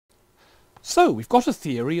So we've got a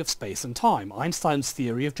theory of space and time, Einstein's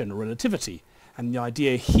theory of general relativity. And the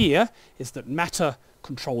idea here is that matter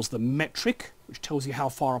controls the metric, which tells you how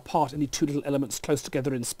far apart any two little elements close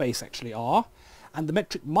together in space actually are. And the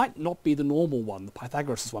metric might not be the normal one, the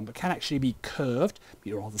Pythagoras' one, but can actually be curved,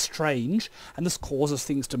 be rather strange, and this causes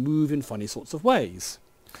things to move in funny sorts of ways.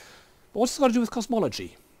 But what's this got to do with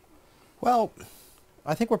cosmology? Well,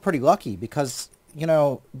 I think we're pretty lucky because, you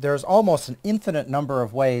know, there's almost an infinite number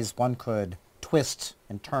of ways one could twist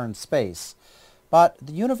and turn space. But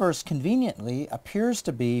the universe conveniently appears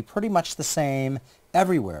to be pretty much the same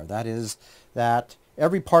everywhere. That is, that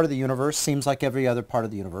every part of the universe seems like every other part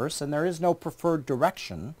of the universe, and there is no preferred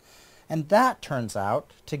direction. And that turns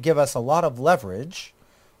out to give us a lot of leverage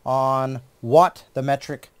on what the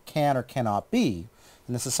metric can or cannot be.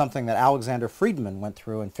 And this is something that Alexander Friedman went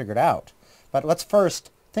through and figured out. But let's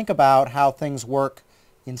first think about how things work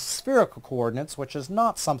in spherical coordinates, which is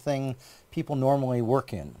not something people normally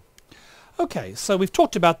work in. Okay, so we've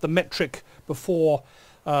talked about the metric before,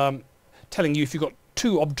 telling you if you've got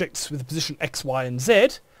two objects with a position x, y and z,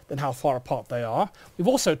 then how far apart they are. We've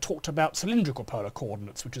also talked about cylindrical polar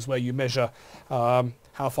coordinates, which is where you measure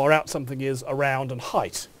how far out something is around and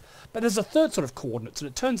height. But there's a third sort of coordinates, and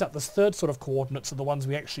it turns out this third sort of coordinates are the ones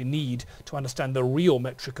we actually need to understand the real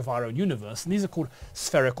metric of our own universe, and these are called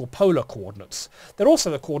spherical polar coordinates. They're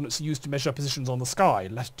also the coordinates used to measure positions on the sky,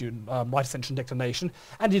 latitude, right ascension, declination,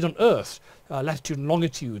 and indeed on Earth. Latitude and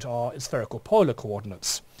longitude are spherical polar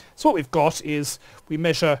coordinates. So what we've got is we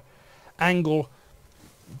measure angle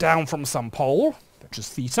down from some pole, which is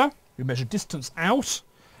theta, we measure distance out,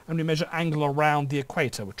 and we measure angle around the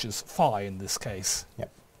equator, which is phi in this case. Yep.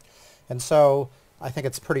 And so I think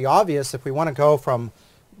it's pretty obvious if we want to go from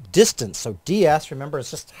distance, so ds, remember,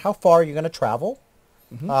 is just how far you're going to travel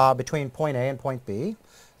between point A and point B.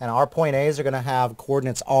 And our point A's are going to have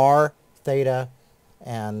coordinates r, theta,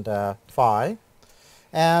 and phi.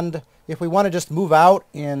 And if we want to just move out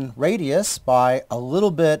in radius by a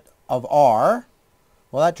little bit of r,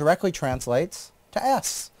 well, that directly translates to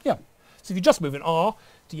s. Yeah. So if you just move in r,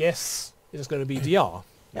 ds is going to be dr.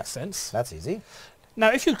 Makes sense. That's easy. Now,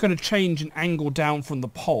 if you're going to change an angle down from the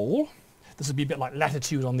pole, this would be a bit like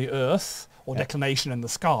latitude on the Earth or declination in the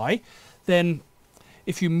sky, then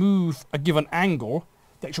if you move a given angle,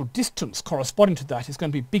 the actual distance corresponding to that is going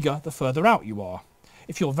to be bigger the further out you are.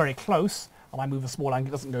 If you're very close, and I move a small angle,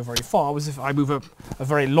 it doesn't go very far, whereas if I move a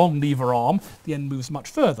very long lever arm, the end moves much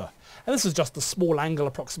further. And this is just the small angle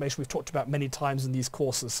approximation we've talked about many times in these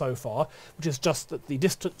courses so far, which is just that the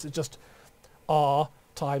distance is just r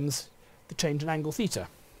times the change in angle theta.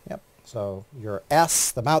 Yep. So your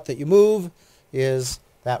s, the amount that you move, is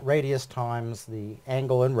that radius times the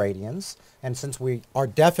angle in radians. And since we are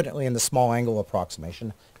definitely in the small angle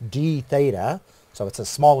approximation, d theta, so it's as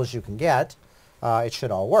small as you can get, it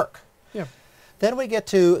should all work. Yeah. Then we get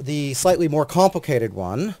to the slightly more complicated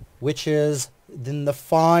one, which is in the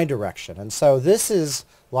phi direction. And so this is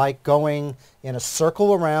like going in a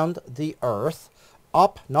circle around the Earth,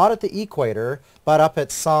 up, not at the equator, but up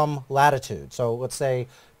at some latitude. So let's say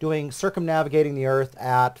circumnavigating the Earth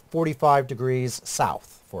at 45 degrees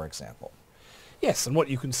south, for example. Yes, and what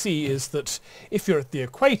you can see is that if you're at the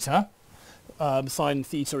equator, sine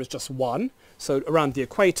theta is just 1. So around the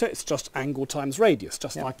equator, it's just angle times radius,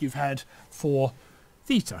 just like you've had for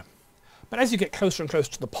theta. But as you get closer and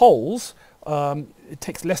closer to the poles, it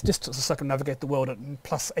takes less distance to circumnavigate the world at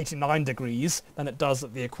plus 89 degrees than it does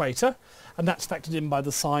at the equator, and that's factored in by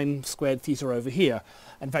the sine squared theta over here.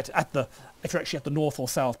 In fact, if you're actually at the north or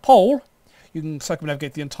south pole, you can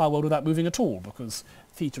circumnavigate the entire world without moving at all, because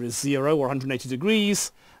theta is 0 or 180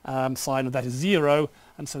 degrees, sine of that is 0,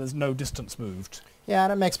 and so there's no distance moved. Yeah,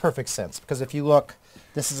 and it makes perfect sense, because if you look,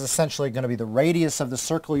 this is essentially going to be the radius of the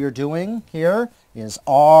circle you're doing here is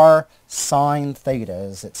r sine theta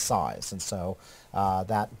is its size. And so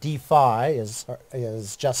that d phi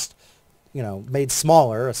is just, you know, made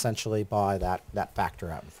smaller essentially by that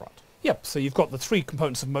factor out in front. Yep, so you've got the three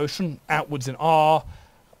components of motion, outwards in r,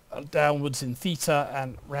 downwards in theta,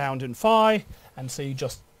 and round in phi. And so you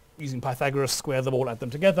just, using Pythagoras, square them all, add them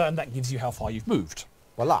together, and that gives you how far you've moved.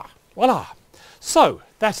 Voila. Voila. So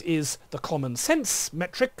that is the common sense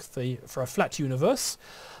metric for a flat universe.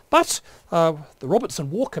 But the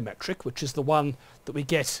Robertson-Walker metric, which is the one that we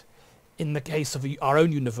get in the case of our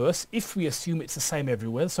own universe, if we assume it's the same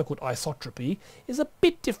everywhere, the so-called isotropy, is a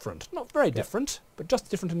bit different. Not very different, but just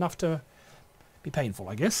different enough to be painful,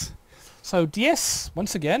 I guess. So ds,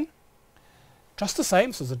 once again, just the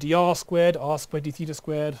same. So there's a dr squared, r squared, d theta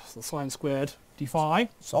squared, the sine squared, d phi.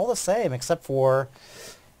 It's all the same except for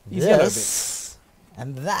these yellow this bits.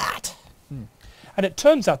 and that. And it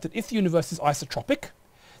turns out that if the universe is isotropic,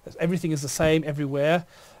 that everything is the same everywhere,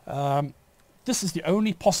 this is the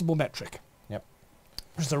only possible metric. Yep.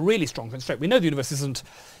 Which is a really strong constraint. We know the universe isn't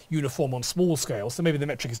uniform on small scales, so maybe the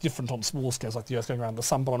metric is different on small scales like the Earth going around the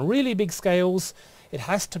Sun, but on really big scales it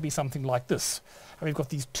has to be something like this. And we've got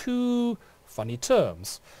these two funny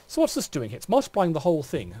terms. So what's this doing here? It's multiplying the whole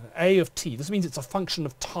thing, a of t. This means it's a function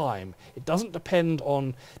of time. It doesn't depend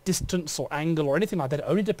on distance or angle or anything like that. It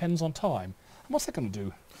only depends on time. And what's that going to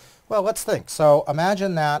do? Well, let's think. So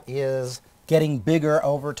imagine that is getting bigger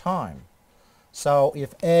over time. So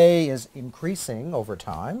if a is increasing over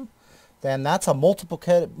time, then that's a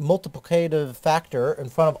multiplicative factor in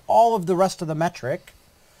front of all of the rest of the metric,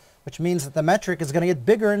 which means that the metric is going to get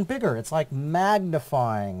bigger and bigger. It's like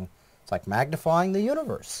magnifying. It's like magnifying the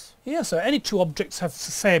universe. Yeah, so any two objects have,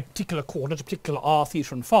 say, a particular coordinate, a particular r,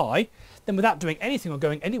 theta and phi, then without doing anything or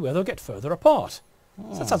going anywhere, they'll get further apart.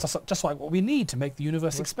 So that sounds just like what we need to make the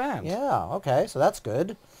universe expand. Yeah, okay, so that's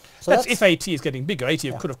good. So that's if AT is getting bigger. AT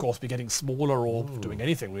yeah. could, of course, be getting smaller or doing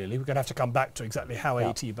anything, really. We're going to have to come back to exactly how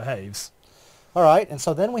AT behaves. All right, and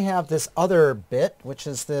so then we have this other bit, which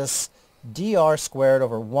is this dr squared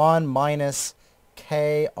over 1 minus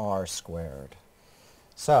kr squared.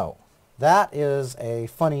 So that is a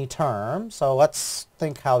funny term, so let's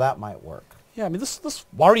think how that might work. Yeah, I mean, this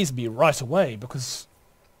worries me right away because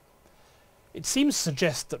it seems to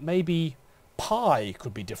suggest that maybe pi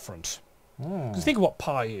could be different. Because think of what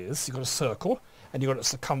pi is. You've got a circle, and you've got its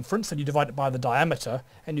circumference, and you divide it by the diameter,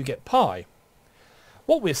 and you get pi.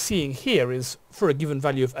 What we're seeing here is, for a given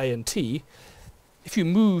value of a and t, if you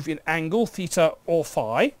move in angle, theta or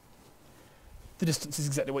phi, the distance is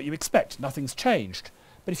exactly what you expect. Nothing's changed.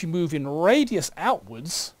 But if you move in radius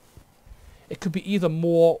outwards, it could be either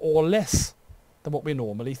more or less than what we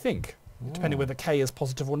normally think, depending whether k is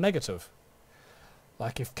positive or negative.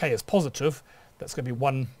 Like if k is positive, that's going to be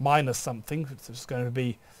 1 minus something. It's just going to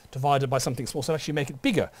be divided by something small, so actually make it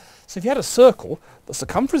bigger. So if you had a circle, the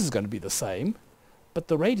circumference is going to be the same, but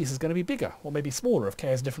the radius is going to be bigger, or maybe smaller if k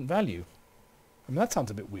has a different value. I mean, that sounds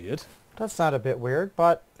a bit weird. Does sound a bit weird,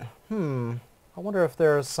 but I wonder if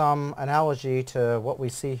there's some analogy to what we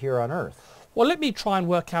see here on Earth. Well, let me try and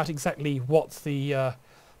work out exactly what the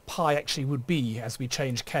pi actually would be as we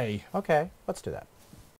change k. Okay, let's do that.